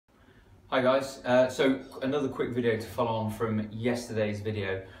Hi guys, so another quick video to follow on from yesterday's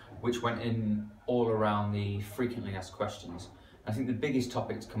video, which went in all around the frequently asked questions. I think the biggest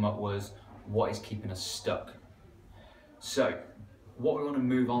topic to come up was what is keeping us stuck. So what we want to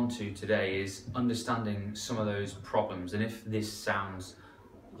move on to today is understanding some of those problems and if this sounds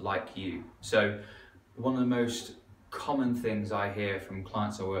like you. So one of the most common things I hear from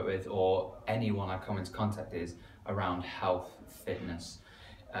clients I work with or anyone I come into contact is around health, fitness,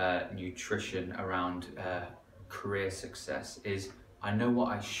 nutrition, around career success is, I know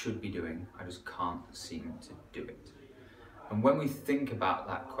what I should be doing, I just can't seem to do it. And when we think about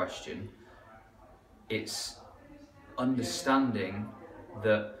that question, it's understanding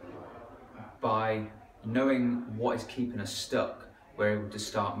that by knowing what is keeping us stuck, we're able to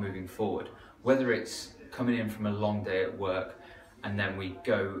start moving forward. Whether it's coming in from a long day at work and then we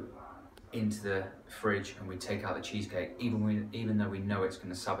go into the fridge and we take out the cheesecake, even though we know it's going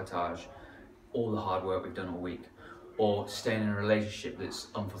to sabotage all the hard work we've done all week, or staying in a relationship that's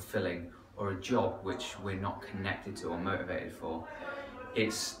unfulfilling, or a job which we're not connected to or motivated for.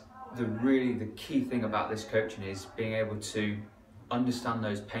 It's the key thing about this coaching is being able to understand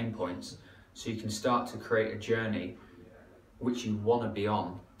those pain points so you can start to create a journey which you want to be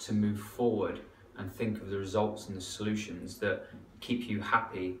on to move forward and think of the results and the solutions that keep you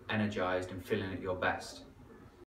happy, energized, and feeling at your best.